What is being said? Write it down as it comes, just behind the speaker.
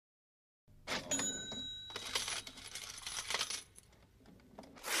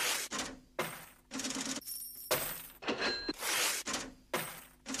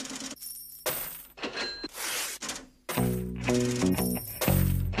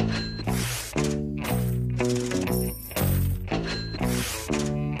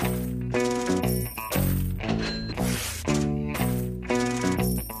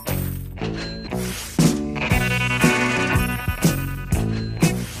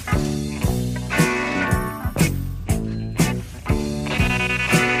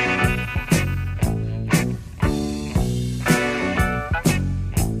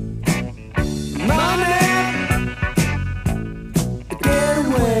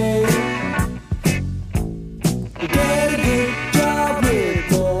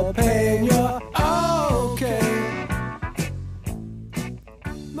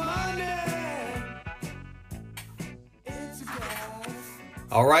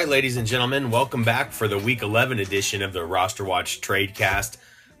right, ladies and gentlemen, welcome back for the Week 11 edition of the Roster Watch Tradecast.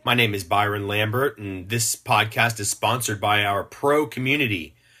 My name is Byron Lambert, and this podcast is sponsored by our pro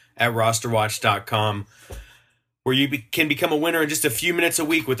community at rosterwatch.com, where you can become a winner in just a few minutes a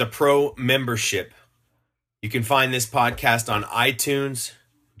week with a pro membership. You can find this podcast on iTunes.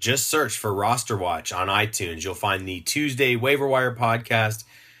 Just search for Roster Watch on iTunes. You'll find the Tuesday Waiver Wire podcast,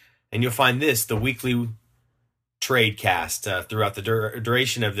 and you'll find this, the weekly Tradecast, throughout the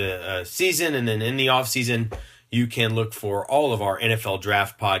duration of the season. And then in the offseason, you can look for all of our NFL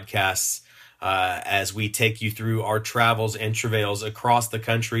draft podcasts as we take you through our travels and travails across the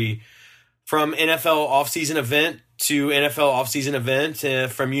country, from NFL offseason event to NFL offseason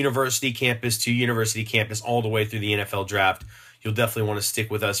event, from university campus to university campus, all the way through the NFL draft. You'll definitely want to stick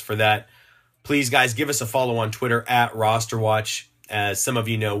with us for that. Please, guys, give us a follow on Twitter at RosterWatch. As some of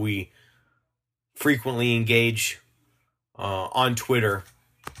you know, we frequently engage on Twitter.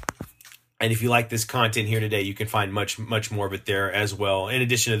 And if you like this content here today, you can find much more of it there as well, in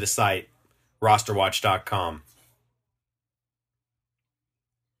addition to the site, rosterwatch.com.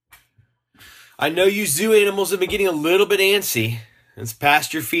 I know you zoo animals have been getting a little bit antsy. It's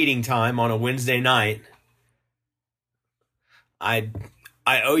past your feeding time on a Wednesday night. I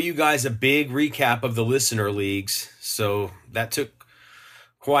owe you guys a big recap of the listener leagues, so that took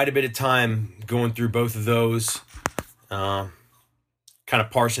quite a bit of time going through both of those, kind of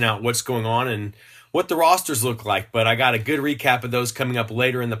parsing out what's going on and what the rosters look like. But I got a good recap of those coming up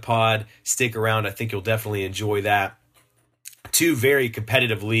later in the pod. Stick around. I think you'll definitely enjoy that. Two very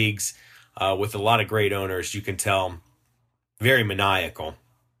competitive leagues with a lot of great owners. You can tell, very maniacal.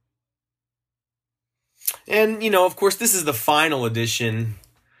 And, of course, this is the final edition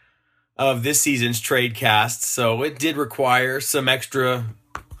of this season's Tradecast, so it did require some extra,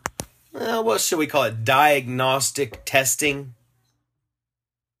 what should we call it, diagnostic testing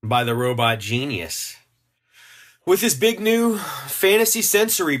by the robot genius with his big new fantasy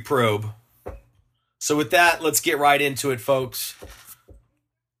sensory probe. So with that, let's get right into it, folks.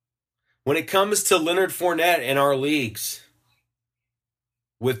 When it comes to Leonard Fournette in our leagues,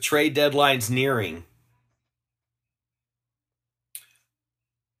 with trade deadlines nearing,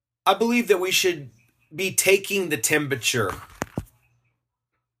 I believe that we should be taking the temperature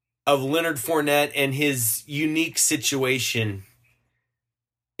of Leonard Fournette and his unique situation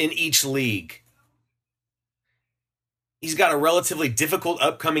in each league. He's got a relatively difficult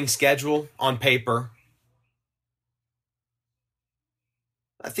upcoming schedule on paper.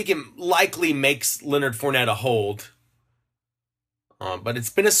 I think it likely makes Leonard Fournette a hold. But it's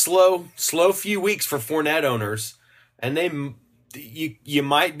been a slow few weeks for Fournette owners, and you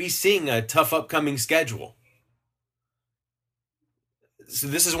might be seeing a tough upcoming schedule. So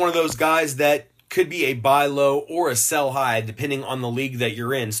this is one of those guys that could be a buy low or a sell high, depending on the league that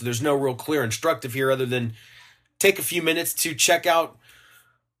you're in. So there's no real clear instructive here other than take a few minutes to check out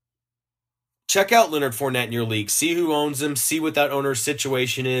Leonard Fournette in your league. See who owns him. See what that owner's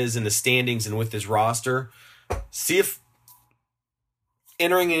situation is in the standings and with his roster. See if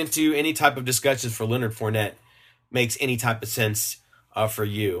entering into any type of discussions for Leonard Fournette makes any type of sense for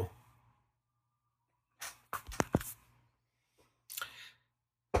you.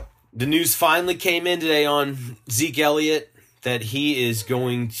 The news finally came in today on Zeke Elliott that he is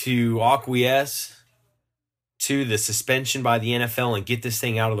going to acquiesce to the suspension by the NFL and get this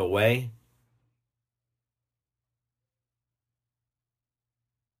thing out of the way.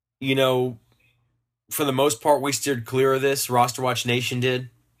 For the most part, we steered clear of this. Roster Watch Nation did.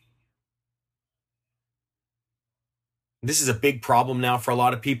 This is a big problem now for a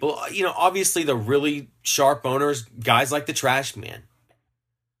lot of people. Obviously the really sharp owners, guys like the Trash Man,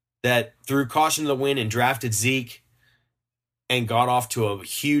 that threw caution to the wind and drafted Zeke and got off to a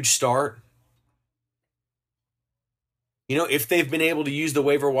huge start. If they've been able to use the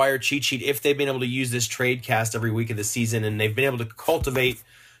waiver wire cheat sheet, if they've been able to use this trade cast every week of the season, and they've been able to cultivate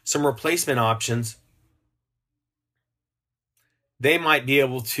some replacement options, they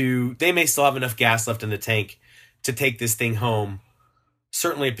may still have enough gas left in the tank to take this thing home.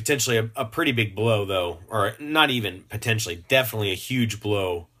 Certainly, potentially a pretty big blow, though, or not even potentially, definitely a huge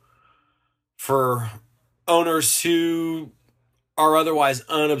blow for owners who are otherwise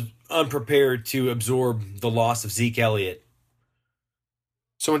unprepared to absorb the loss of Zeke Elliott.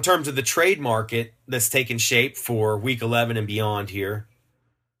 So in terms of the trade market that's taken shape for Week 11 and beyond here,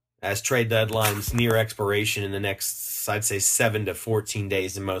 as trade deadlines near expiration in the next, I'd say, 7 to 14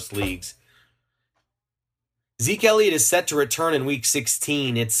 days in most leagues, Zeke Elliott is set to return in Week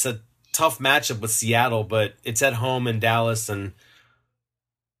 16. It's a tough matchup with Seattle, but it's at home in Dallas, and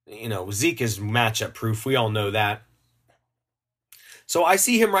Zeke is matchup proof. We all know that. So I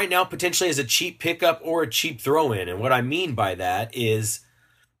see him right now potentially as a cheap pickup or a cheap throw-in. And what I mean by that is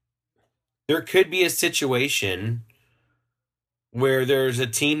there could be a situation where there's a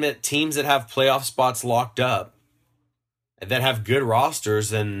teams that have playoff spots locked up and that have good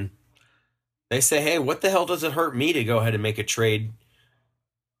rosters, and they say, hey, what the hell does it hurt me to go ahead and make a trade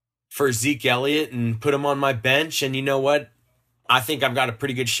for Zeke Elliott and put him on my bench? And you know what? I think I've got a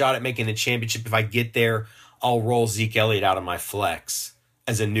pretty good shot at making the championship. If I get there, I'll roll Zeke Elliott out of my flex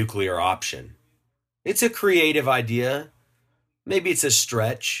as a nuclear option. It's a creative idea. Maybe it's a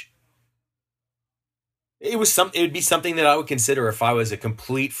stretch. It would be something that I would consider if I was a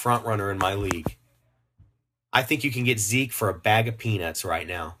complete front runner in my league. I think you can get Zeke for a bag of peanuts right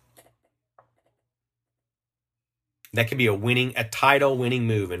now. That could be a title winning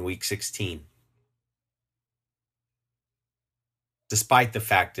move in week 16. Despite the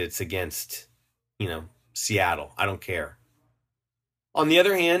fact that it's against, Seattle. I don't care. On the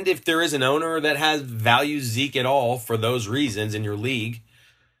other hand, if there is an owner that values Zeke at all for those reasons in your league,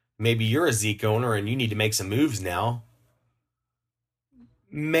 maybe you're a Zeke owner and you need to make some moves now.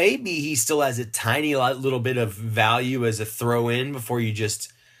 Maybe he still has a tiny little bit of value as a throw-in before you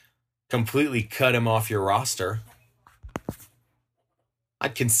just completely cut him off your roster.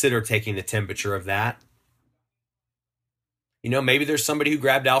 I'd consider taking the temperature of that. Maybe there's somebody who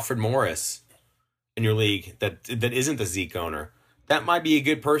grabbed Alfred Morris in your league that isn't the Zeke owner. That might be a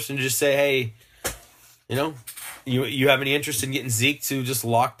good person to just say, hey, you have any interest in getting Zeke to just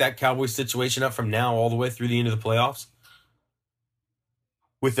lock that Cowboys situation up from now all the way through the end of the playoffs?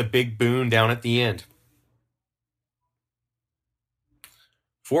 With a big boon down at the end.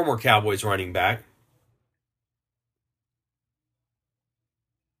 Former Cowboys running back.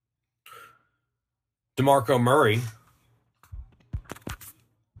 DeMarco Murray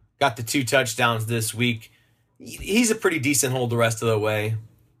got the 2 touchdowns this week. He's a pretty decent hold the rest of the way.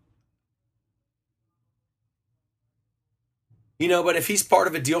 But if he's part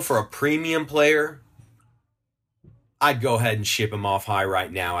of a deal for a premium player, I'd go ahead and ship him off high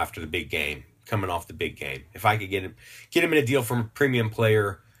right now after the big game, coming off the big game. If I could get him in a deal from a premium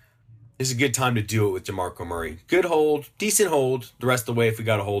player, this is a good time to do it with DeMarco Murray. Good hold, decent hold the rest of the way if we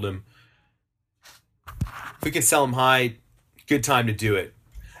got to hold him. If we can sell him high, good time to do it.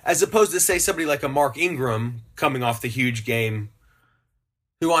 As opposed to, say, somebody like a Mark Ingram coming off the huge game,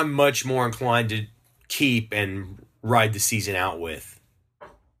 who I'm much more inclined to keep and ride the season out with.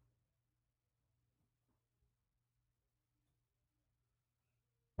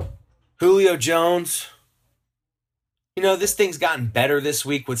 Julio Jones. This thing's gotten better this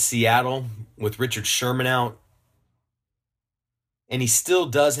week with Seattle, with Richard Sherman out. And he still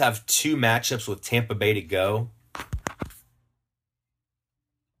does have 2 matchups with Tampa Bay to go.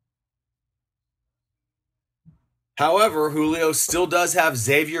 However, Julio still does have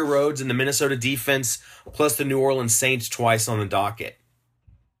Xavier Rhodes in the Minnesota defense, plus the New Orleans Saints twice on the docket.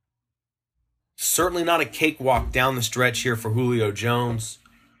 Certainly not a cakewalk down the stretch here for Julio Jones.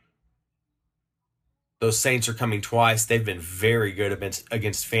 Those Saints are coming twice. They've been very good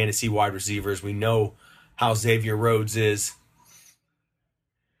against fantasy wide receivers. We know how Xavier Rhodes is.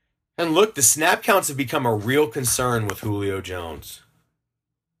 And look, the snap counts have become a real concern with Julio Jones.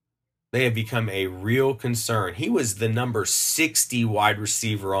 They have become a real concern. He was the number 60 wide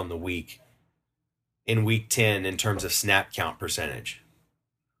receiver on the week in week 10 in terms of snap count percentage.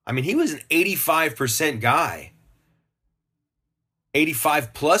 I mean, he was an 85% guy.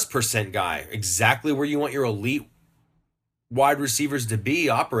 85+% guy. Exactly where you want your elite wide receivers to be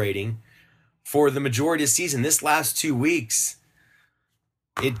operating for the majority of the season. This last 2 weeks,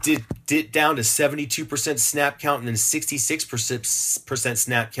 it did down to 72% snap count and then 66%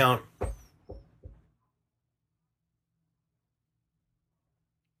 snap count.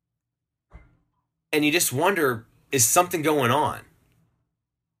 And you just wonder, is something going on?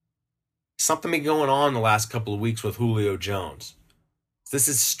 Something been going on the last couple of weeks with Julio Jones. This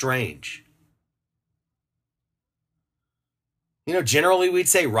is strange. Generally we'd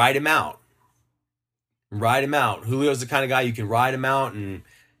say ride him out. Ride him out. Julio's the kind of guy you can ride him out and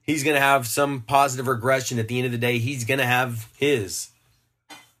he's going to have some positive regression. At the end of the day, he's going to have his.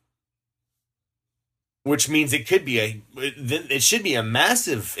 Which means it should be a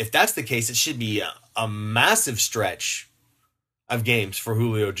massive, if that's the case, it should be a massive stretch of games for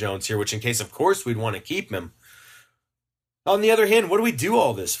Julio Jones here, which in case, of course, we'd want to keep him. On the other hand, what do we do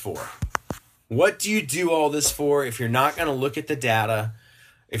all this for? What do you do all this for if you're not going to look at the data,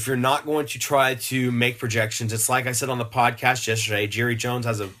 if you're not going to try to make projections? It's like I said on the podcast yesterday, Jerry Jones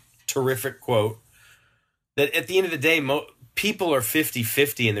has a terrific quote that at the end of the day, people are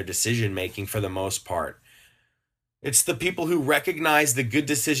 50-50 in their decision-making for the most part. It's the people who recognize the good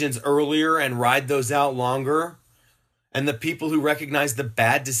decisions earlier and ride those out longer, and the people who recognize the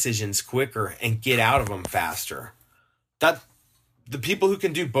bad decisions quicker and get out of them faster. That the people who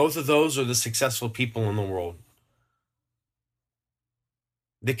can do both of those are the successful people in the world.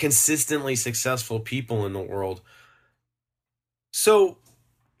 The consistently successful people in the world. So,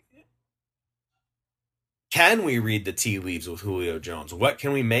 can we read the tea leaves with Julio Jones? What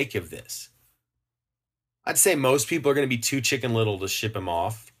can we make of this? I'd say most people are going to be too chicken little to ship him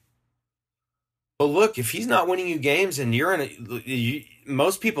off. But look, if he's not winning you games and you're in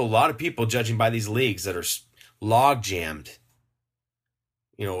a lot of people judging by these leagues that are log jammed.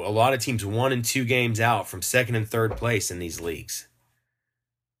 A lot of teams 1 and 2 games out from second and third place in these leagues.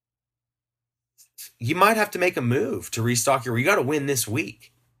 You might have to make a move to restock you got to win this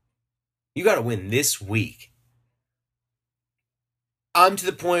week. You got to win this week. I'm to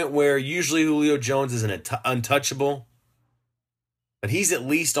the point where usually Julio Jones is untouchable, but he's at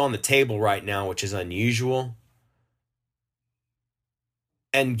least on the table right now, which is unusual.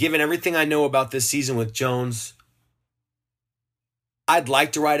 And given everything I know about this season with Jones, I'd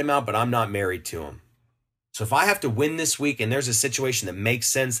like to write him out, but I'm not married to him. So if I have to win this week and there's a situation that makes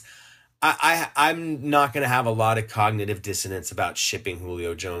sense, I'm not going to have a lot of cognitive dissonance about shipping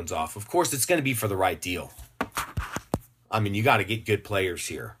Julio Jones off. Of course, it's going to be for the right deal. I mean, you got to get good players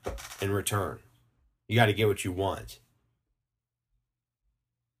here in return. You got to get what you want.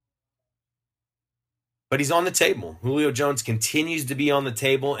 But he's on the table. Julio Jones continues to be on the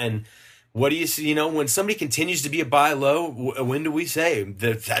table. And what do you see? When somebody continues to be a buy low, when do we say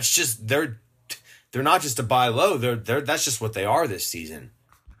that's just they're not just a buy low? That's just what they are this season.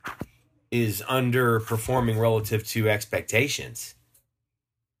 Is underperforming relative to expectations.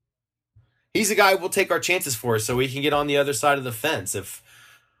 He's a guy we'll take our chances for so we can get on the other side of the fence.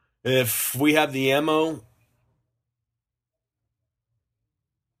 If we have the ammo,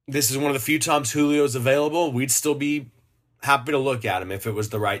 this is one of the few times Julio's available, we'd still be happy to look at him if it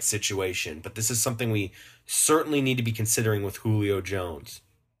was the right situation. But this is something we certainly need to be considering with Julio Jones.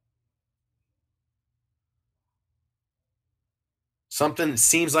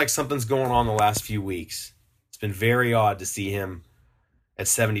 Seems like something's going on the last few weeks. It's been very odd to see him at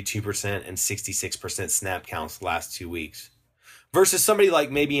 72% and 66% snap counts the last 2 weeks. Versus somebody like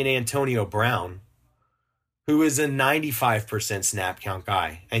maybe an Antonio Brown, who is a 95% snap count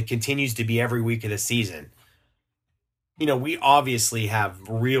guy and continues to be every week of the season. We obviously have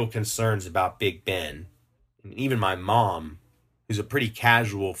real concerns about Big Ben. Even my mom, who's a pretty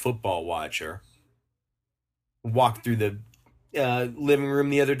casual football watcher, walked through the living room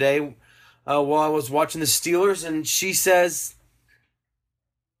the other day while I was watching the Steelers, and she says,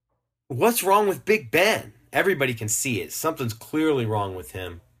 "What's wrong with Big Ben?" Everybody can see it. Something's clearly wrong with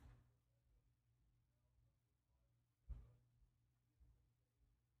him.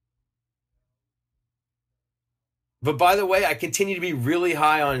 But by the way, I continue to be really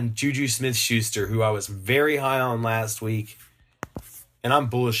high on Juju Smith-Schuster, who I was very high on last week, and I'm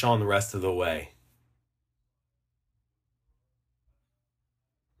bullish on the rest of the way.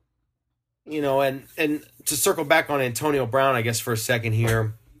 And to circle back on Antonio Brown, I guess, for a second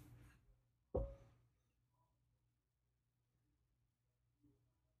here.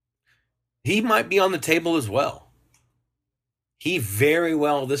 He might be on the table as well.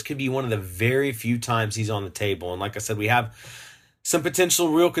 This could be one of the very few times he's on the table. And like I said, we have some potential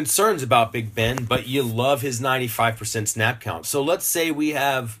real concerns about Big Ben, but you love his 95% snap count. So let's say we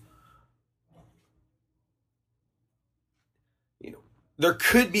have, there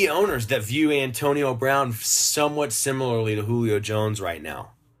could be owners that view Antonio Brown somewhat similarly to Julio Jones right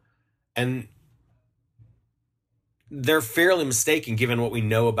now. And they're fairly mistaken given what we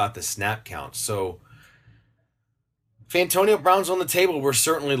know about the snap count. So if Antonio Brown's on the table, we're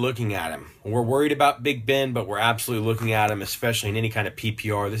certainly looking at him. We're worried about Big Ben, but we're absolutely looking at him, especially in any kind of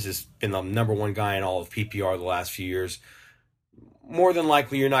PPR. This has been the number one guy in all of PPR the last few years. More than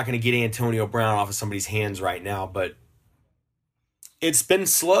likely, you're not going to get Antonio Brown off of somebody's hands right now, but it's been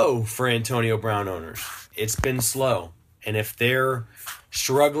slow for Antonio Brown owners. It's been slow. And if they're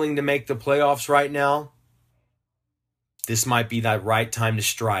struggling to make the playoffs right now, this might be that right time to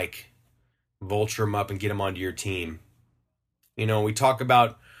strike. Vulture him up and get him onto your team. We talk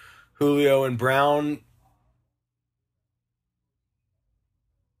about Julio and Brown,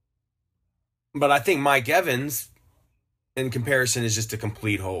 but I think Mike Evans, in comparison, is just a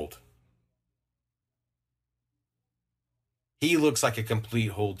complete hold. He looks like a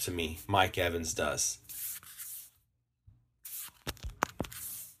complete hold to me, Mike Evans does.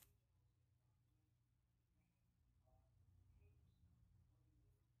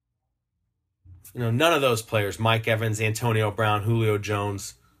 None of those players, Mike Evans, Antonio Brown, Julio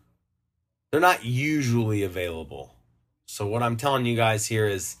Jones, they're not usually available. So what I'm telling you guys here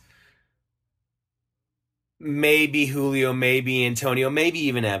is maybe Julio, maybe Antonio, maybe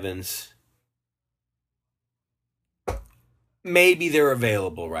even Evans. Maybe they're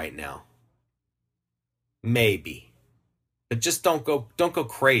available right now. Maybe. But just don't go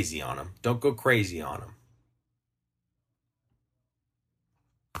crazy on them. Don't go crazy on them.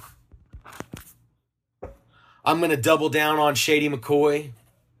 I'm going to double down on Shady McCoy,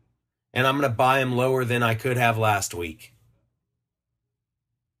 and I'm going to buy him lower than I could have last week.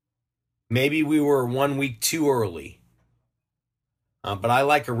 Maybe we were 1 week too early. But I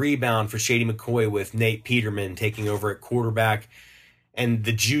like a rebound for Shady McCoy with Nate Peterman taking over at quarterback and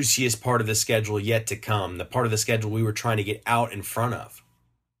the juiciest part of the schedule yet to come, the part of the schedule we were trying to get out in front of.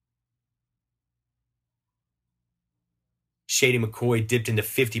 Shady McCoy dipped into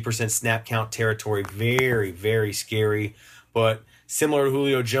 50% snap count territory. Very, very scary. But similar to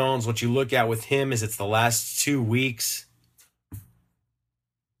Julio Jones, what you look at with him is it's the last 2 weeks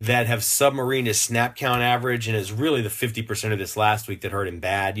that have submarined his snap count average, and is really the 50% of this last week that hurt him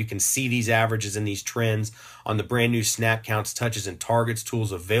bad. You can see these averages and these trends on the brand new snap counts, touches, and targets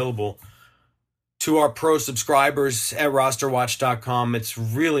tools available to our pro subscribers at rosterwatch.com. It's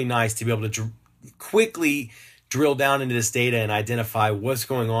really nice to be able to quickly drill down into this data and identify what's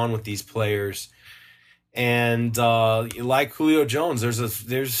going on with these players. And like Julio Jones,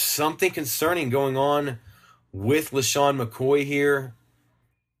 there's something concerning going on with LeSean McCoy here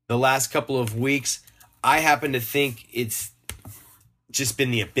the last couple of weeks. I happen to think it's just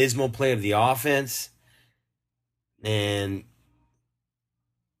been the abysmal play of the offense, and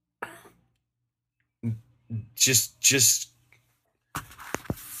just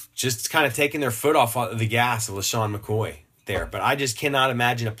kind of taking their foot off the gas of LeSean McCoy there. But I just cannot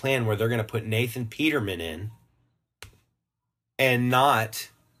imagine a plan where they're going to put Nathan Peterman in and not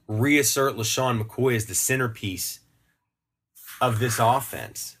reassert LeSean McCoy as the centerpiece of this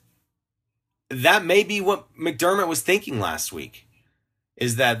offense. That may be what McDermott was thinking last week,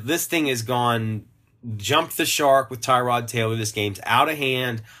 is that this thing has gone, jumped the shark with Tyrod Taylor. This game's out of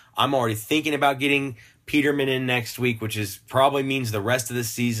hand. I'm already thinking about getting Peterman in next week, which is probably means the rest of the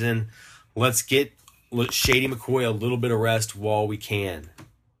season. Let's get Shady McCoy a little bit of rest while we can.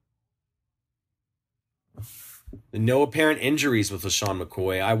 No apparent injuries with LeSean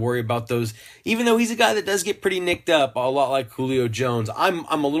McCoy. I worry about those, even though he's a guy that does get pretty nicked up, a lot like Julio Jones. I'm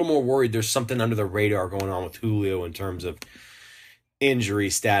a little more worried there's something under the radar going on with Julio in terms of injury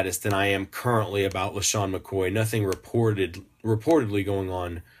status than I am currently about LeSean McCoy. Nothing reportedly going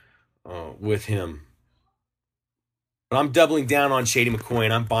on with him. But I'm doubling down on Shady McCoy,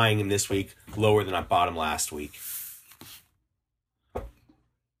 and I'm buying him this week lower than I bought him last week.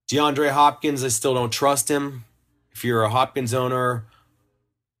 DeAndre Hopkins, I still don't trust him. If you're a Hopkins owner,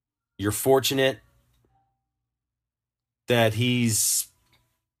 you're fortunate that he's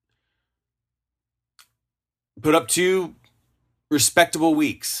put up 2 respectable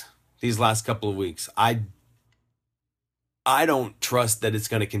weeks these last couple of weeks. I don't trust that it's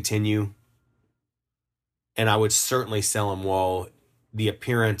going to continue, and I would certainly sell him while the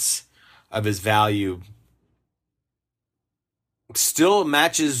appearance of his value still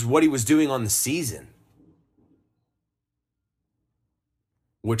matches what he was doing on the season,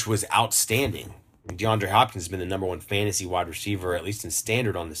 which was outstanding. DeAndre Hopkins has been the number 1 fantasy wide receiver, at least in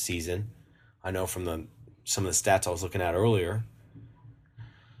standard, on the season. I know from some of the stats I was looking at earlier.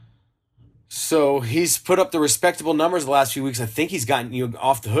 So he's put up the respectable numbers the last few weeks. I think he's gotten you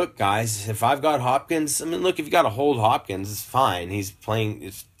off the hook, guys. If I've got Hopkins, I mean, look, if you got to hold Hopkins, it's fine. He's playing,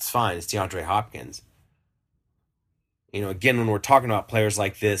 it's fine. It's DeAndre Hopkins. Again, when we're talking about players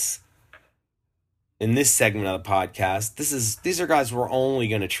like this, in this segment of the podcast, these are guys we're only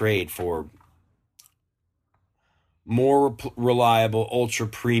going to trade for more reliable, ultra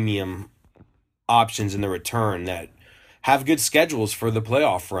premium options in the return that have good schedules for the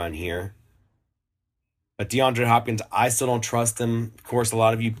playoff run here. But DeAndre Hopkins, I still don't trust him. Of course, a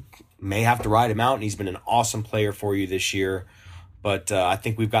lot of you may have to ride him out, and he's been an awesome player for you this year. But I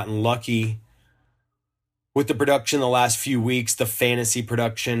think we've gotten lucky with the production the last few weeks, the fantasy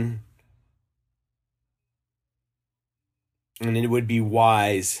production. And it would be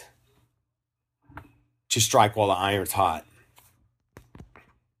wise to strike while the iron's hot.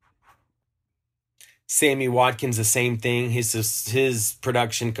 Sammy Watkins, the same thing. His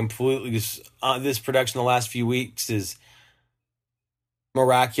production completely, this production the last few weeks is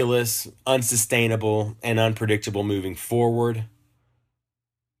miraculous, unsustainable, and unpredictable moving forward.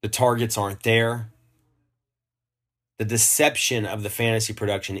 The targets aren't there. The deception of the fantasy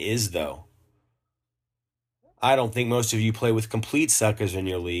production is, though, I don't think most of you play with complete suckers in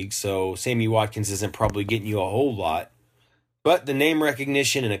your league, so Sammy Watkins isn't probably getting you a whole lot. But the name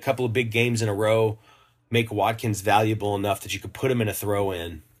recognition and a couple of big games in a row make Watkins valuable enough that you could put him in a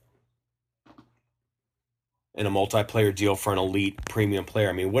throw-in a multiplayer deal for an elite premium player.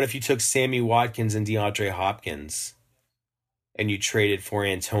 I mean, what if you took Sammy Watkins and DeAndre Hopkins and you traded for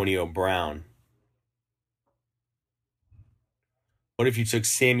Antonio Brown? What if you took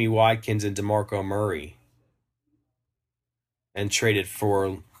Sammy Watkins and DeMarco Murray and traded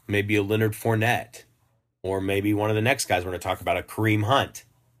for maybe a Leonard Fournette, or maybe one of the next guys we're going to talk about, a Kareem Hunt?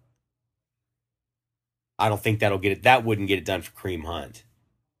 I don't think that'll get it. That wouldn't get it done for Kareem Hunt.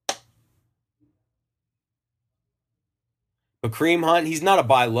 But Kareem Hunt, he's not a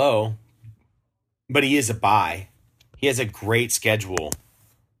buy low, but he is a buy. He has a great schedule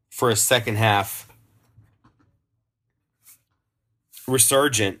for a second half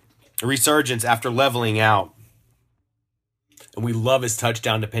resurgence after leveling out. And we love his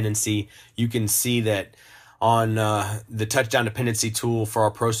touchdown dependency. You can see that on the touchdown dependency tool for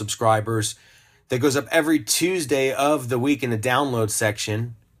our pro subscribers that goes up every Tuesday of the week in the download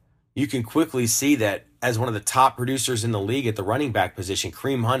section. You can quickly see that as one of the top producers in the league at the running back position,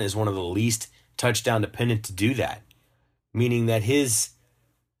 Kareem Hunt is one of the least touchdown dependent to do that, meaning that his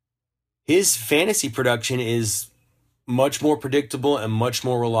fantasy production is much more predictable and much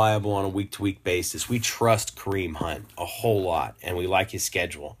more reliable on a week-to-week basis. We trust Kareem Hunt a whole lot, and we like his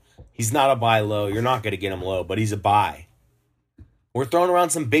schedule. He's not a buy low. You're not going to get him low, but he's a buy. We're throwing around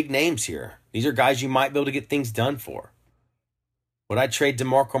some big names here. These are guys you might be able to get things done for. Would I trade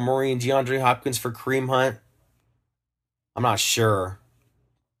DeMarco Murray and DeAndre Hopkins for Kareem Hunt? I'm not sure.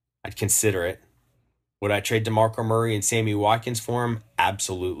 I'd consider it. Would I trade DeMarco Murray and Sammy Watkins for him?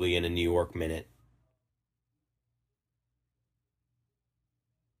 Absolutely, in a New York minute.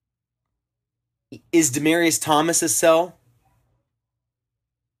 Is Demaryius Thomas a sell?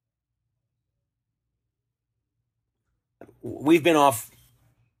 We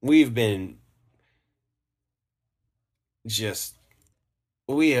have been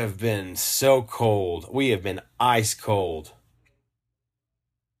so cold. We have been ice cold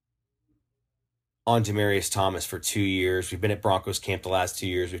on Demaryius Thomas for 2 years. We've been at Broncos camp the last 2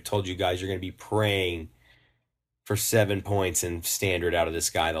 years. We've told you guys you're going to be praying for 7 points in standard out of this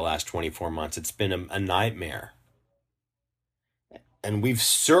guy the last 24 months. It's been a nightmare. And we've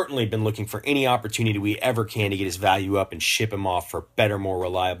certainly been looking for any opportunity we ever can to get his value up and ship him off for better, more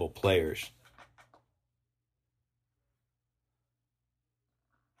reliable players.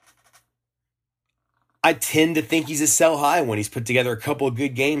 I tend to think he's a sell high when he's put together a couple of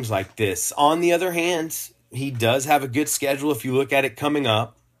good games like this. On the other hand, he does have a good schedule if you look at it coming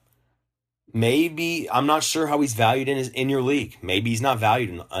up. Maybe, I'm not sure how he's valued in your league. Maybe he's not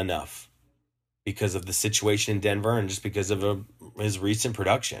valued enough because of the situation in Denver and just because of his recent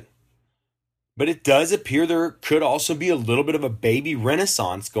production. But it does appear there could also be a little bit of a baby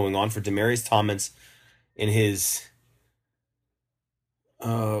renaissance going on for Demaryius Thomas in his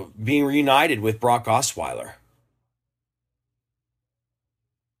being reunited with Brock Osweiler.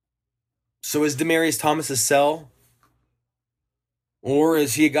 So is Demaryius Thomas a sell? Or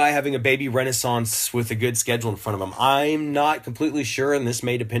is he a guy having a baby renaissance with a good schedule in front of him? I'm not completely sure, and this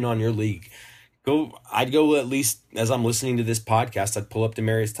may depend on your league. I'd go at least, as I'm listening to this podcast, I'd pull up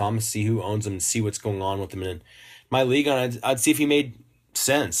Demaryius Thomas, see who owns him, and see what's going on with him in my league, and I'd see if he made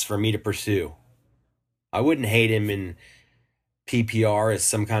sense for me to pursue. I wouldn't hate him in PPR as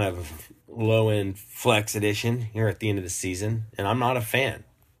some kind of low-end flex edition here at the end of the season, and I'm not a fan.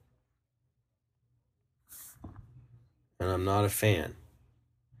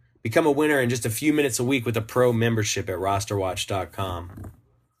 Become a winner in just a few minutes a week with a pro membership at rosterwatch.com.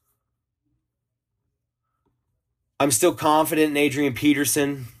 I'm still confident in Adrian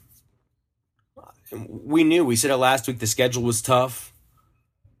Peterson. We said it last week, the schedule was tough.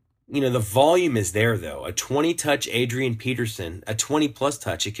 The volume is there, though. A 20-touch Adrian Peterson, a 20-plus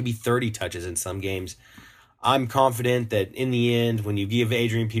touch, it could be 30 touches in some games. I'm confident that in the end, when you give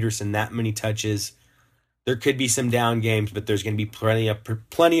Adrian Peterson that many touches, there could be some down games, but there's going to be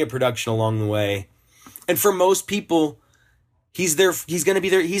plenty of production along the way. And for most people, he's going to be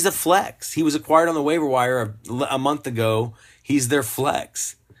there. He's a flex. He was acquired on the waiver wire a month ago. He's their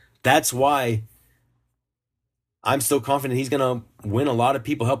flex. That's why I'm still confident he's going to win a lot of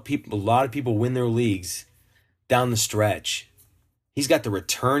people, help a lot of people win their leagues down the stretch. He's got the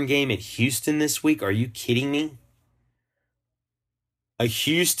return game at Houston this week. Are you kidding me? A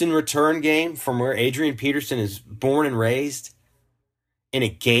Houston return game from where Adrian Peterson is born and raised in a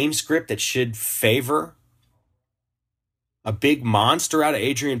game script that should favor a big monster out of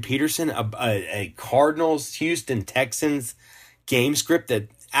Adrian Peterson, a Cardinals, Houston Texans game script that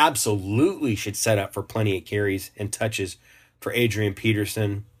absolutely should set up for plenty of carries and touches for Adrian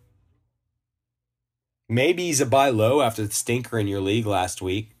Peterson. Maybe he's a buy low after the stinker in your league last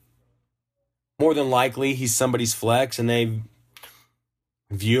week. More than likely, he's somebody's flex, and they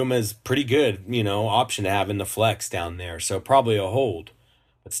view him as pretty good, option to have in the flex down there. So probably a hold,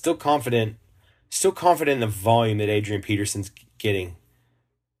 but still confident in the volume that Adrian Peterson's getting.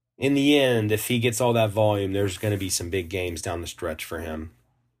 In the end, if he gets all that volume, there's going to be some big games down the stretch for him.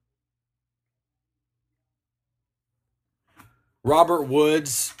 Robert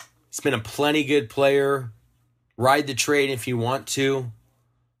Woods, he's been a plenty good player. Ride the trade if you want to,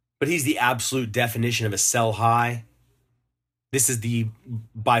 but he's the absolute definition of a sell high. This is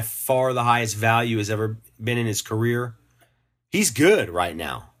by far the highest value has ever been in his career. He's good right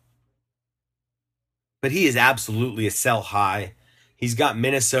now, but he is absolutely a sell high. He's got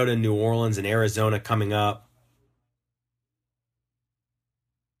Minnesota, New Orleans, and Arizona coming up.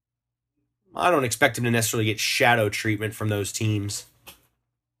 I don't expect him to necessarily get shadow treatment from those teams.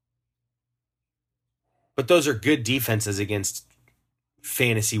 But those are good defenses against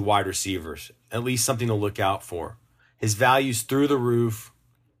fantasy wide receivers. At least something to look out for. His value's through the roof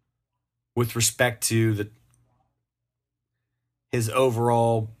with respect to his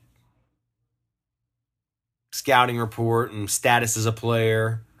overall scouting report and status as a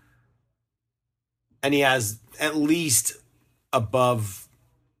player. And he has at least above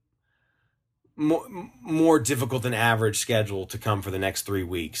more difficult than average schedule to come for the next 3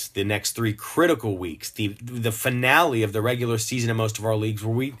 weeks. The next 3 critical weeks. The finale of the regular season in most of our leagues,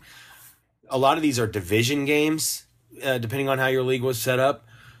 where a lot of these are division games, depending on how your league was set up,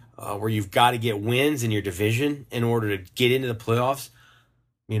 where you've got to get wins in your division in order to get into the playoffs.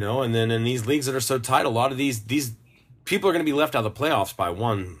 And then in these leagues that are so tight, a lot of these people are going to be left out of the playoffs by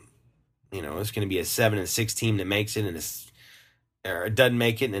one. It's going to be a 7-6 team that makes it, and or it doesn't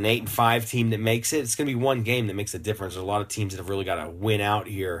make it, and an 8-5 team that makes it. It's going to be one game that makes a difference. There's a lot of teams that have really got to win out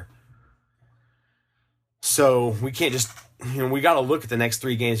here. So we can't just, we got to look at the next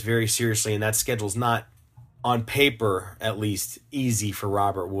 3 games very seriously, and that schedule's not, on paper at least, easy for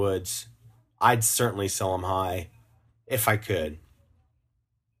Robert Woods. I'd certainly sell him high if I could.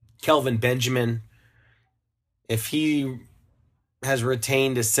 Kelvin Benjamin, if he has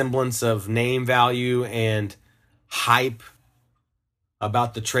retained a semblance of name value and hype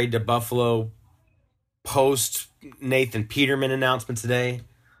about the trade to Buffalo post Nathan Peterman announcement today,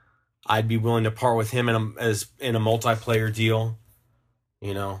 I'd be willing to part with him in a multiplayer deal.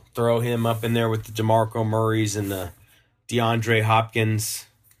 Throw him up in there with the DeMarco Murrays and the DeAndre Hopkins.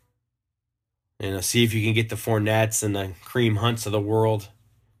 See if you can get the Fournettes and the Kareem Hunts of the world,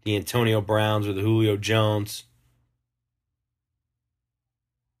 the Antonio Browns or the Julio Jones.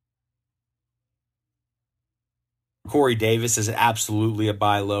 Corey Davis is absolutely a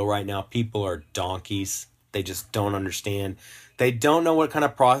buy low right now. People are donkeys. They just don't understand. They don't know what kind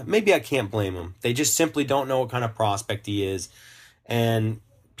of maybe I can't blame them. They just simply don't know what kind of prospect he is. And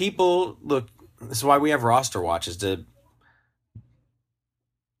people, look, this is why we have roster watches, to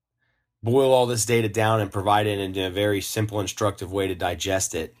boil all this data down and provide it in a very simple, instructive way to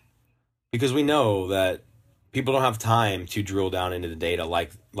digest it. Because we know that people don't have time to drill down into the data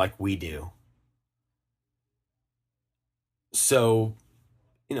like we do. So,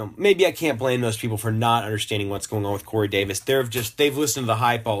 maybe I can't blame those people for not understanding what's going on with Corey Davis. They've listened to the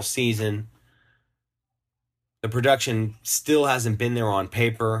hype all season. The production still hasn't been there on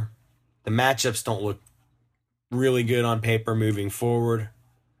paper. The matchups don't look really good on paper moving forward.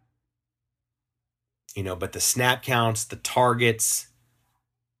 But the snap counts, the targets,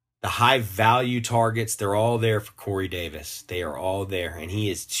 the high value targets, they're all there for Corey Davis. They are all there, and he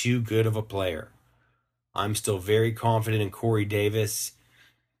is too good of a player. I'm still very confident in Corey Davis.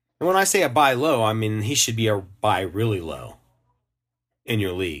 And when I say a buy low, I mean he should be a buy really low in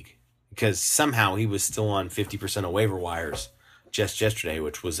your league, because somehow he was still on 50% of waiver wires just yesterday,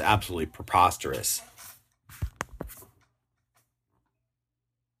 which was absolutely preposterous.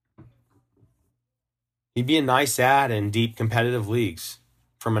 He'd be a nice add in deep competitive leagues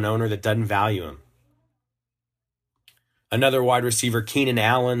from an owner that doesn't value him. Another wide receiver, Keenan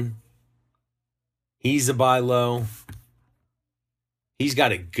Allen. He's a buy low. He's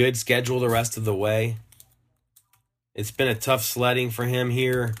got a good schedule the rest of the way. It's been a tough sledding for him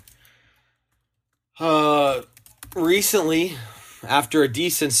here. Recently, after a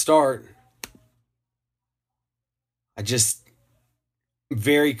decent start, I just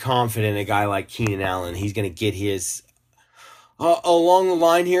very confident a guy like Keenan Allen, he's going to get his along the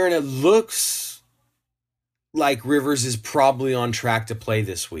line here, and it looks like Rivers is probably on track to play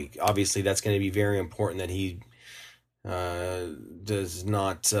this week. Obviously, that's going to be very important that he does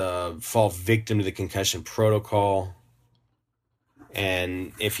not fall victim to the concussion protocol.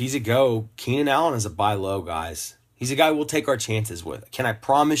 And if he's a go, Keenan Allen is a buy low, guys. He's a guy we'll take our chances with. Can I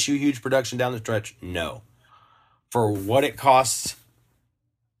promise you huge production down the stretch? No. For what it costs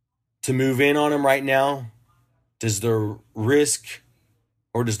to move in on him right now, does the risk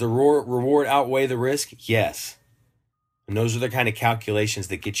or does the reward outweigh the risk? Yes. And those are the kind of calculations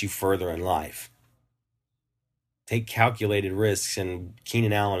that get you further in life. Take calculated risks, and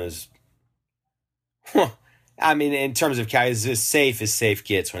Keenan Allen is, I mean, in terms of is as safe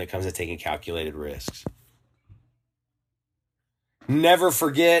gets when it comes to taking calculated risks. Never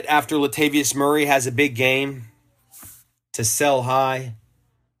forget, after Latavius Murray has a big game, to sell high.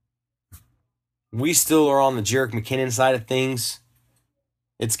 We still are on the Jerick McKinnon side of things.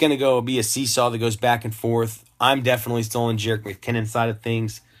 It's going to be a seesaw that goes back and forth. I'm definitely still on Jerick McKinnon side of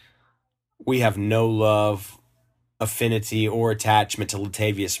things. We have no love, affinity, or attachment to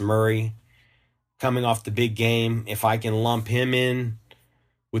Latavius Murray. Coming off the big game, if I can lump him in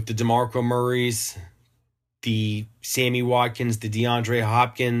with the DeMarco Murrays, the Sammy Watkins, the DeAndre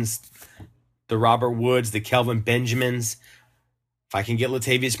Hopkins, the Robert Woods, the Kelvin Benjamins, if I can get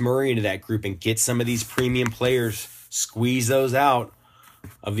Latavius Murray into that group and get some of these premium players, squeeze those out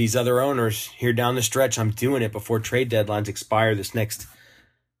of these other owners here down the stretch, I'm doing it before trade deadlines expire this next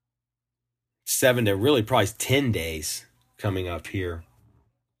 7 to really probably 10 days coming up here.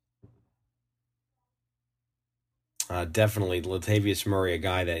 Definitely Latavius Murray, a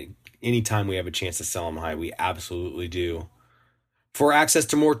guy that anytime we have a chance to sell him high, we absolutely do. For access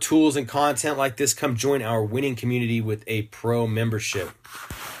to more tools and content like this, come join our winning community with a pro membership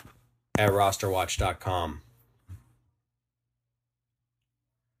at rosterwatch.com.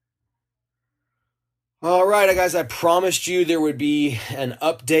 All right, guys, I promised you there would be an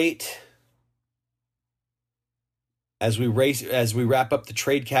update as we wrap up the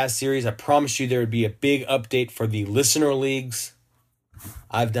TradeCast series. I promised you there would be a big update for the listener leagues.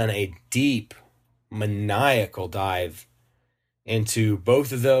 I've done a deep, maniacal dive into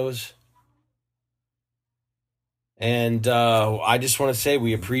both of those. And I just want to say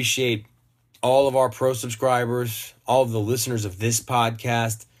we appreciate all of our pro subscribers, all of the listeners of this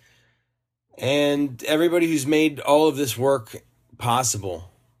podcast, and everybody who's made all of this work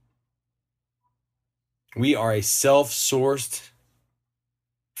possible. We are a self-sourced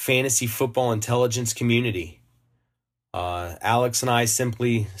fantasy football intelligence community. Alex and I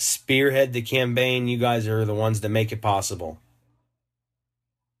simply spearhead the campaign. You guys are the ones that make it possible.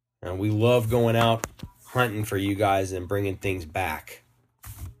 And we love going out hunting for you guys and bringing things back.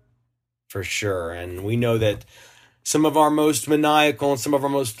 For sure. And we know that some of our most maniacal and some of our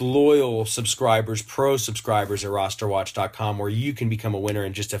most loyal subscribers, pro subscribers at rosterwatch.com, where you can become a winner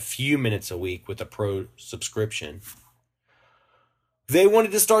in just a few minutes a week with a pro subscription. They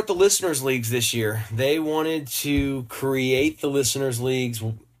wanted to start the listeners leagues this year. They wanted to create the listeners leagues,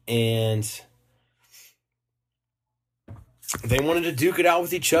 and they wanted to duke it out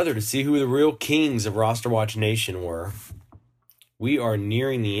with each other to see who the real kings of Roster Watch Nation were. We are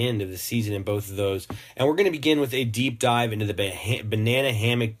nearing the end of the season in both of those, and we're going to begin with a deep dive into the Banana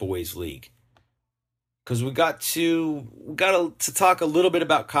Hammock Boys League, because we got to talk a little bit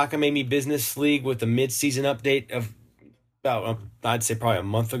about Cockamamie Business League with the mid-season update of about, I'd say probably a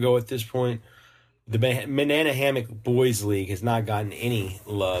month ago at this point. The Banana Hammock Boys League has not gotten any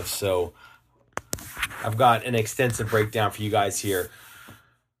love, so I've got an extensive breakdown for you guys here.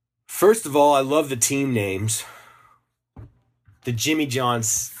 First of all, I love the team names. The Jimmy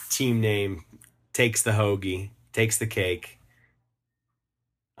John's team name takes the hoagie, takes the cake.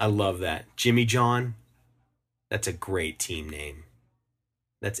 I love that. Jimmy John, that's a great team name.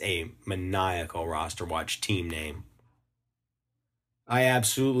 That's a maniacal Roster Watch team name. I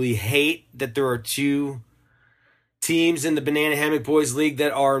absolutely hate that there are two teams in the Banana Hammock Boys League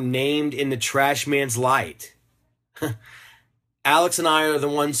that are named in the Trash Man's light. Alex and I are the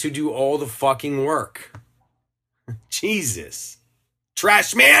ones who do all the fucking work. Jesus.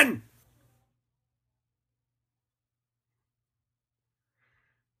 Trash Man!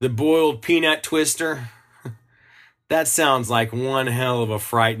 The Boiled Peanut Twister. That sounds like one hell of a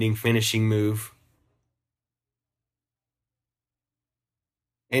frightening finishing move.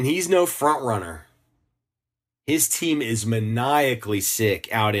 And he's no front runner. His team is maniacally sick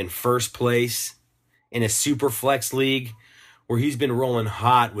out in first place in a super flex league where he's been rolling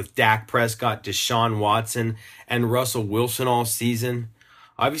hot with Dak Prescott, Deshaun Watson, and Russell Wilson all season.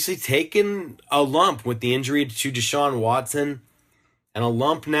 Obviously taking a lump with the injury to Deshaun Watson. And a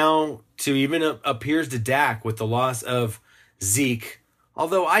lump now to even appears to Dak with the loss of Zeke.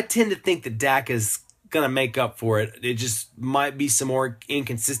 Although I tend to think that Dak is going to make up for it. It just might be some more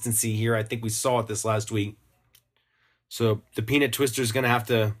inconsistency here. I think we saw it this last week. So the Peanut Twister is going to have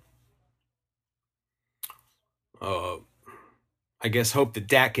to, I guess, hope that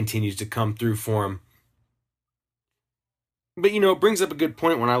Dak continues to come through for him. But, it brings up a good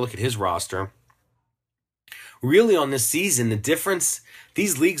point when I look at his roster. Really, on this season, the difference,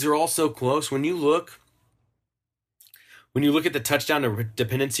 these leagues are all so close. When you look at the touchdown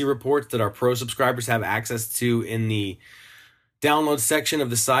dependency reports that our pro subscribers have access to in the download section of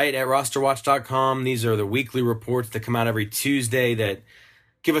the site at rosterwatch.com, these are the weekly reports that come out every Tuesday that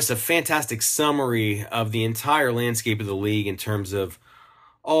give us a fantastic summary of the entire landscape of the league in terms of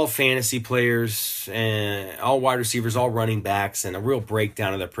all fantasy players and all wide receivers, all running backs, and a real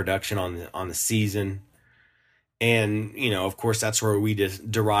breakdown of their production on the season. And, of course, that's where we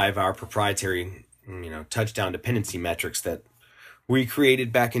derive our proprietary, touchdown dependency metrics that we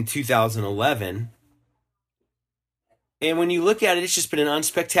created back in 2011. And when you look at it, it's just been an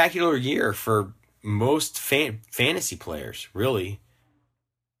unspectacular year for most fantasy players, really.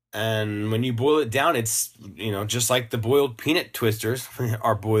 And when you boil it down, it's, just like the boiled peanut twisters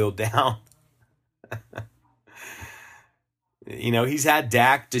are boiled down. He's had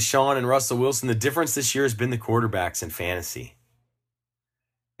Dak, Deshaun, and Russell Wilson. The difference this year has been the quarterbacks in fantasy.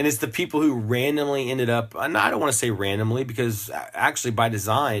 And it's the people who randomly ended up, and I don't want to say randomly because actually by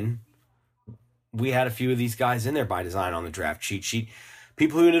design, we had a few of these guys in there by design on the draft cheat sheet.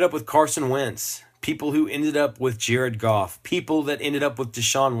 People who ended up with Carson Wentz. People who ended up with Jared Goff. People that ended up with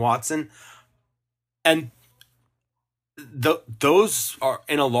Deshaun Watson. And those are,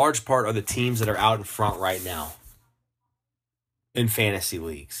 in a large part, are the teams that are out in front right now in fantasy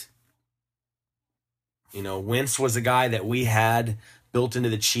leagues. Wentz was a guy that we had built into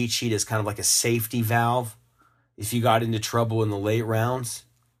the cheat sheet as kind of like a safety valve if you got into trouble in the late rounds.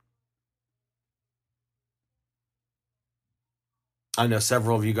 I know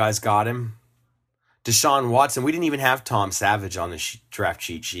several of you guys got him. Deshaun Watson, we didn't even have Tom Savage on the draft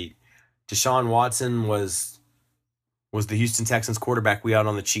cheat sheet. Deshaun Watson was the Houston Texans quarterback we had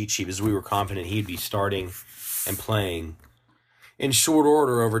on the cheat sheet as we were confident he'd be starting and playing in short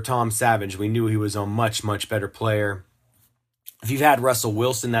order over Tom Savage. We knew he was a much, much better player. If you've had Russell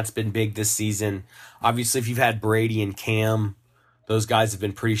Wilson, that's been big this season. Obviously, if you've had Brady and Cam, those guys have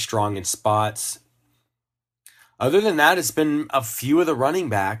been pretty strong in spots. Other than that, it's been a few of the running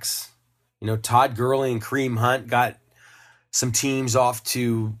backs. Todd Gurley and Kareem Hunt got some teams off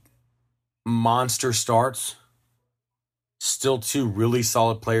to monster starts. Still two really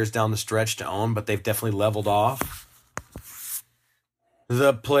solid players down the stretch to own, but they've definitely leveled off.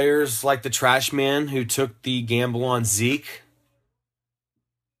 The players like the Trash Man who took the gamble on Zeke.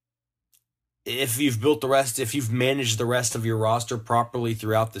 If you've managed the rest of your roster properly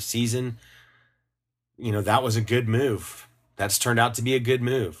throughout the season, that was a good move. That's turned out to be a good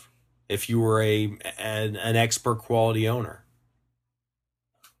move if you were an expert quality owner.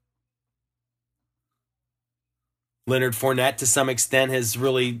 Leonard Fournette, to some extent, has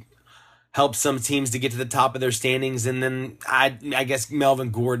really helped some teams to get to the top of their standings. And then I guess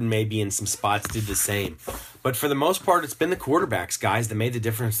Melvin Gordon maybe in some spots did the same. But for the most part, it's been the quarterbacks, guys, that made the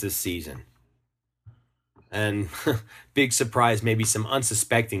difference this season. And big surprise, maybe some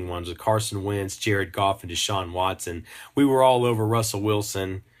unsuspecting ones with Carson Wentz, Jared Goff, and Deshaun Watson. We were all over Russell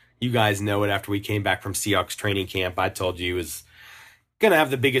Wilson. You guys know it after we came back from Seahawks training camp. I told you he was going to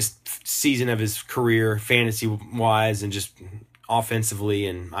have the biggest season of his career, fantasy-wise and just offensively.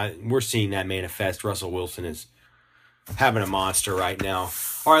 And we're seeing that manifest. Russell Wilson is having a monster right now.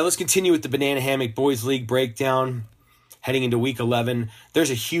 All right, let's continue with the Banana Hammock Boys League breakdown. Heading into Week 11,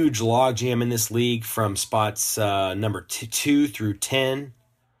 there's a huge logjam in this league from spots number 2 through 10.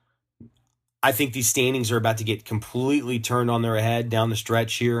 I think these standings are about to get completely turned on their head down the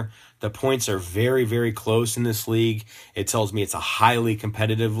stretch here. The points are very, very close in this league. It tells me it's a highly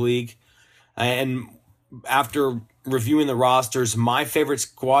competitive league. And after reviewing the rosters, my favorite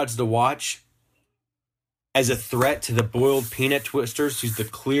squads to watch as a threat to the Boiled Peanut Twisters, who's the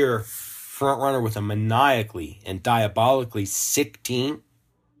clear front runner with a maniacally and diabolically sick team.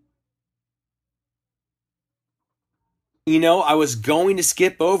 I was going to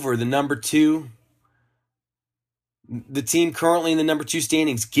skip over the number 2. The team currently in the number 2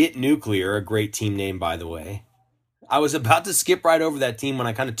 standings, Get Nuclear, a great team name, by the way. I was about to skip right over that team when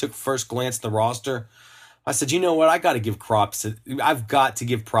I kind of took first glance at the roster. I said, you know what? I've got to give props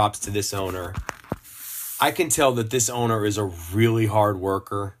to this owner. I can tell that this owner is a really hard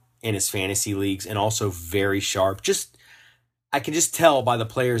worker in his fantasy leagues and also very sharp. Just I can just tell by the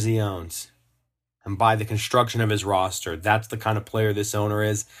players he owns and by the construction of his roster. That's the kind of player this owner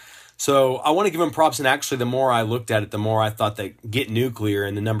is. So I want to give him props, and actually the more I looked at it, the more I thought that Get Nuclear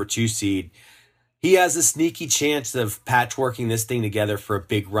in the number 2 seed, he has a sneaky chance of patchworking this thing together for a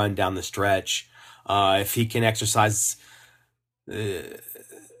big run down the stretch. If he can exercise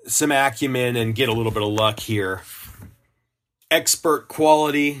some acumen and get a little bit of luck here. Expert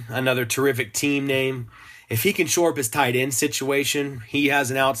Quality, another terrific team name. If he can shore up his tight end situation, he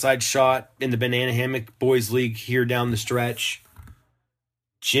has an outside shot in the Banana Hammock Boys League here down the stretch.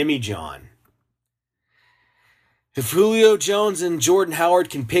 Jimmy John. If Julio Jones and Jordan Howard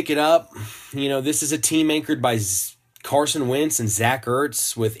can pick it up, this is a team anchored by Carson Wentz and Zach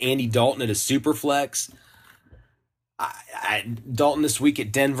Ertz with Andy Dalton at a super flex. Dalton this week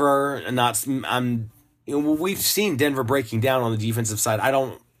at Denver, we've seen Denver breaking down on the defensive side.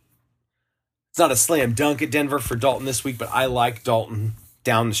 It's not a slam dunk at Denver for Dalton this week, but I like Dalton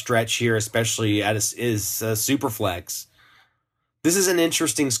down the stretch here, especially at his super flex. This is an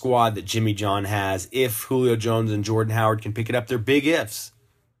interesting squad that Jimmy John has. If Julio Jones and Jordan Howard can pick it up, they're big ifs.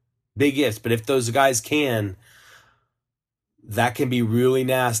 Big ifs. But if those guys can, that can be really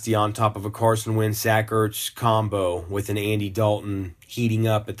nasty on top of a Carson Wentz, Zach Ertz combo with an Andy Dalton heating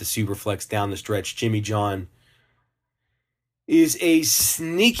up at the Superflex down the stretch. Jimmy John is a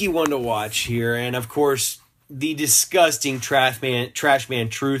sneaky one to watch here. And, of course, the disgusting trash man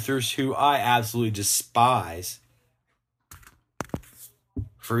truthers, who I absolutely despise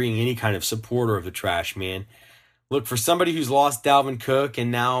for being any kind of supporter of the trash man. Look, for somebody who's lost Dalvin Cook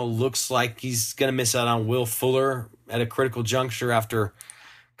and now looks like he's going to miss out on Will Fuller at a critical juncture after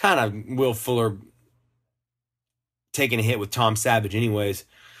kind of Will Fuller taking a hit with Tom Savage anyways.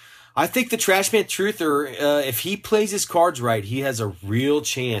 I think the Trashman Truther, if he plays his cards right, he has a real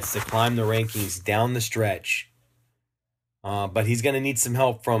chance to climb the rankings down the stretch. But he's going to need some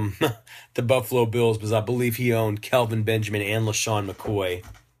help from the Buffalo Bills because I believe he owned Kelvin Benjamin and LaShawn McCoy.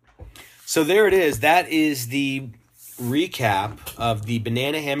 So there it is. That is the recap of the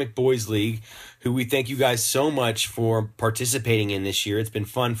Banana Hammock Boys League, who we thank you guys so much for participating in this year. It's been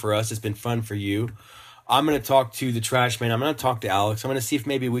fun for us. It's been fun for you. I'm going to talk to the Trash Man. I'm going to talk to Alex. I'm going to see if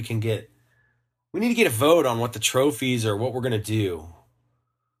maybe we need to get a vote on what the trophies or what we're going to do.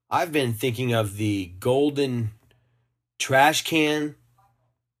 I've been thinking of the golden trash can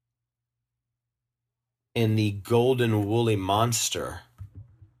and the golden woolly monster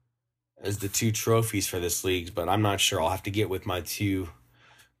as the 2 trophies for this league, but I'm not sure. I'll have to get with my 2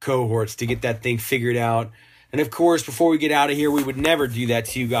 cohorts to get that thing figured out. And of course, before we get out of here, we would never do that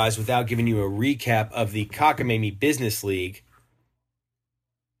to you guys without giving you a recap of the Cockamamie Business League,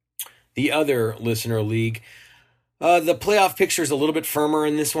 the other listener league. The playoff picture is a little bit firmer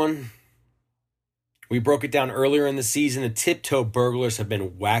in this one. We broke it down earlier in the season. The Tiptoe Burglars have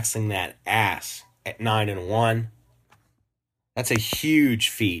been waxing that ass at 9-1. That's a huge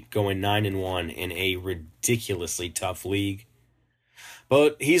feat, going 9-1 in a ridiculously tough league.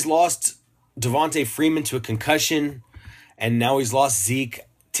 But he's lost Devontae Freeman to a concussion, and now he's lost Zeke.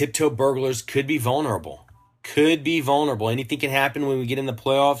 Tiptoe Burglars could be vulnerable. Anything can happen when we get in the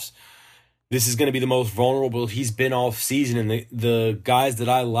playoffs. This is going to be the most vulnerable he's been all season, and the guys that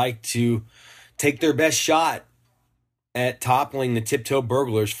I like to take their best shot at toppling the Tiptoe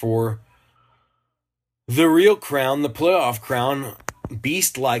Burglars for the real crown, the playoff crown.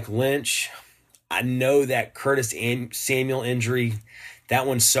 Beast like Lynch. I know that Curtis Samuel injury, that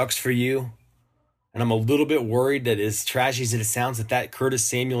one sucks for you. And I'm a little bit worried that as trashy as it sounds, that Curtis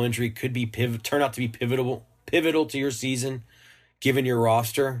Samuel injury could be turn out to be pivotal to your season, given your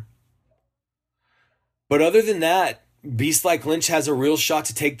roster. But other than that, Beast like Lynch has a real shot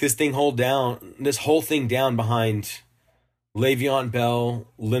to take this whole thing down behind Le'Veon Bell,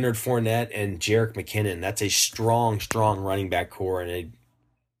 Leonard Fournette, and Jerick McKinnon. That's a strong running back core in a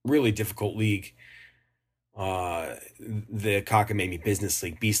really difficult league. The Cockamamie Business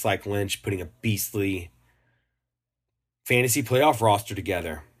League. Beast like Lynch putting a beastly fantasy playoff roster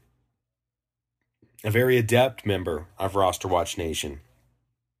together. A very adept member of Roster Watch Nation.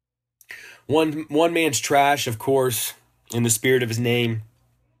 One man's trash, of course, in the spirit of his name,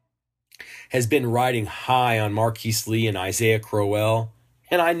 has been riding high on Marquise Lee and Isaiah Crowell.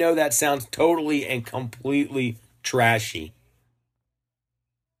 And I know that sounds totally and completely trashy.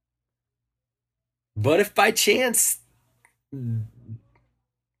 But if by chance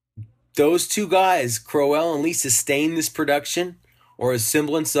those 2 guys, Crowell and Lee, sustain this production or a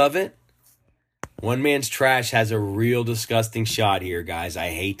semblance of it, one man's trash has a real disgusting shot here, guys. I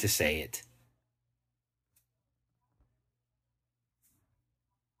hate to say it.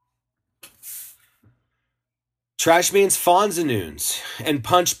 Trashman's Fonzanoons and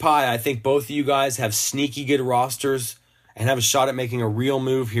Punch Pie, I think both of you guys have sneaky good rosters and have a shot at making a real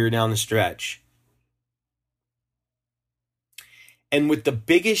move here down the stretch. And with the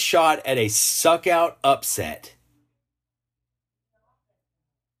biggest shot at a suck-out upset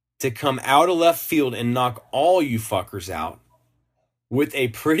to come out of left field and knock all you fuckers out with a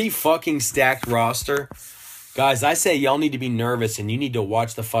pretty fucking stacked roster, guys, I say y'all need to be nervous and you need to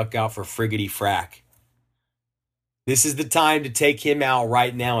watch the fuck out for Friggity Frack. This is the time to take him out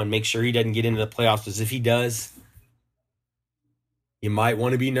right now and make sure he doesn't get into the playoffs, because if he does, you might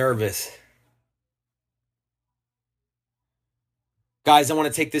want to be nervous. Guys, I want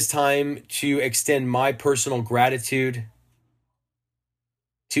to take this time to extend my personal gratitude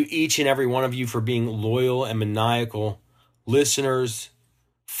to each and every one of you for being loyal and maniacal listeners,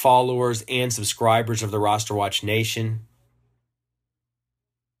 followers, and subscribers of the Roster Watch Nation.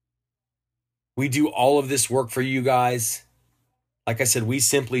 We do all of this work for you guys. Like I said, we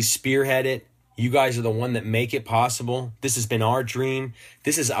simply spearhead it. You guys are the one that make it possible. This has been our dream.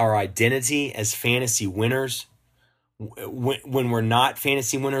 This is our identity as fantasy winners. When we're not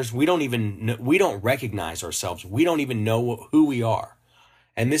fantasy winners, we don't recognize ourselves. We don't even know who we are.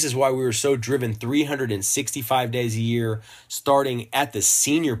 And this is why we were so driven 365 days a year, starting at the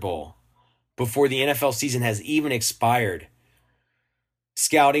Senior Bowl before the NFL season has even expired.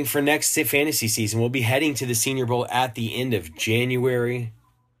 Scouting for next fantasy season. We'll be heading to the Senior Bowl at the end of January.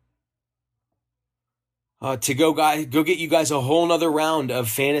 To go get you guys a whole nother round of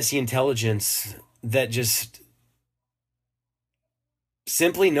fantasy intelligence that just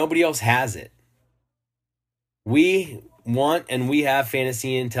simply nobody else has it. We want and we have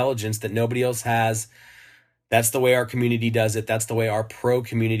fantasy intelligence that nobody else has. That's the way our community does it. That's the way our pro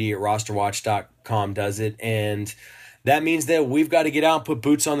community at rosterwatch.com does it. And that means that we've got to get out and put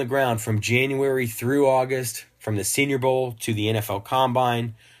boots on the ground from January through August, from the Senior Bowl to the NFL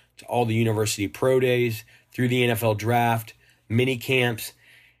Combine, to all the University Pro Days, through the NFL Draft, mini camps,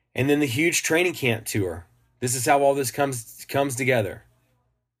 and then the huge training camp tour. This is how all this comes together.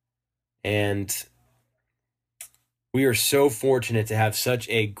 And we are so fortunate to have such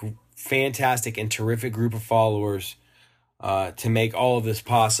a fantastic and terrific group of followers to make all of this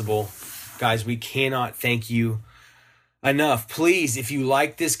possible. Guys, we cannot thank you enough. Please, if you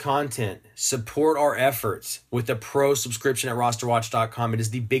like this content, support our efforts with a pro subscription at rosterwatch.com. It is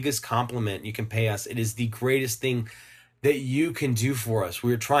the biggest compliment you can pay us. It is the greatest thing that you can do for us.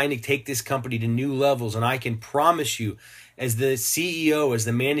 We're trying to take this company to new levels, and I can promise you, as the CEO, as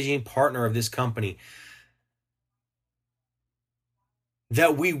the managing partner of this company,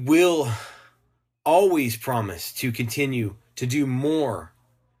 that we will always promise to continue to do more,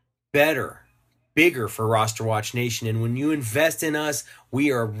 better, bigger for Roster Watch Nation. And when you invest in us, we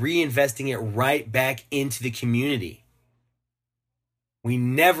are reinvesting it right back into the community. We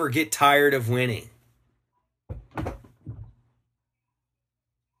never get tired of winning.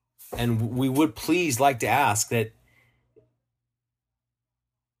 And we would please like to ask that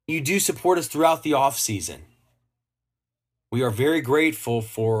you do support us throughout the off season. We are very grateful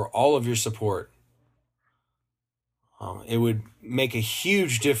for all of your support. It would make a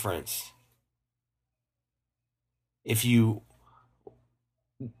huge difference if you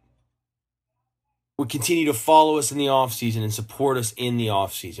would continue to follow us in the offseason and support us in the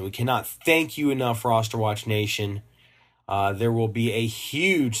offseason. We cannot thank you enough, Roster Watch Nation. There will be a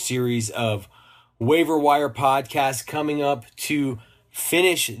huge series of waiver wire podcasts coming up to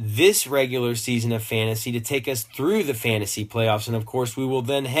finish this regular season of fantasy, to take us through the fantasy playoffs. And of course, we will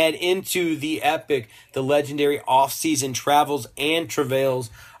then head into the epic, the legendary off-season travels and travails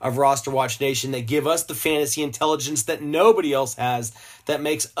of Roster Watch Nation that give us the fantasy intelligence that nobody else has, that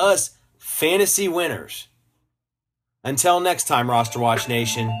makes us fantasy winners. Until next time, Roster Watch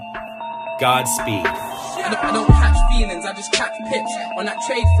Nation, Godspeed. I don't catch feelings, I just catch pips. On that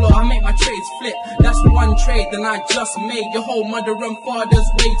trade floor, I make my trades flip. That's one trade, then I just made your whole mother and father's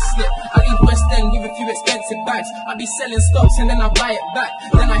wage slip. I leave West End with a few expensive bags. I be selling stocks and then I buy it back.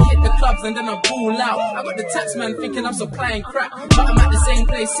 Then I hit the clubs and then I ball out. I got the tax man thinking I'm supplying crack, but I'm at the same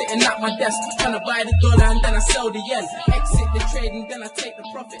place sitting at my desk, trying to buy the dollar and then I sell the yen. Exit the trade and then I take the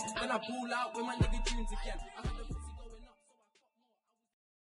profit. Then I ball out with my nigga tunes again.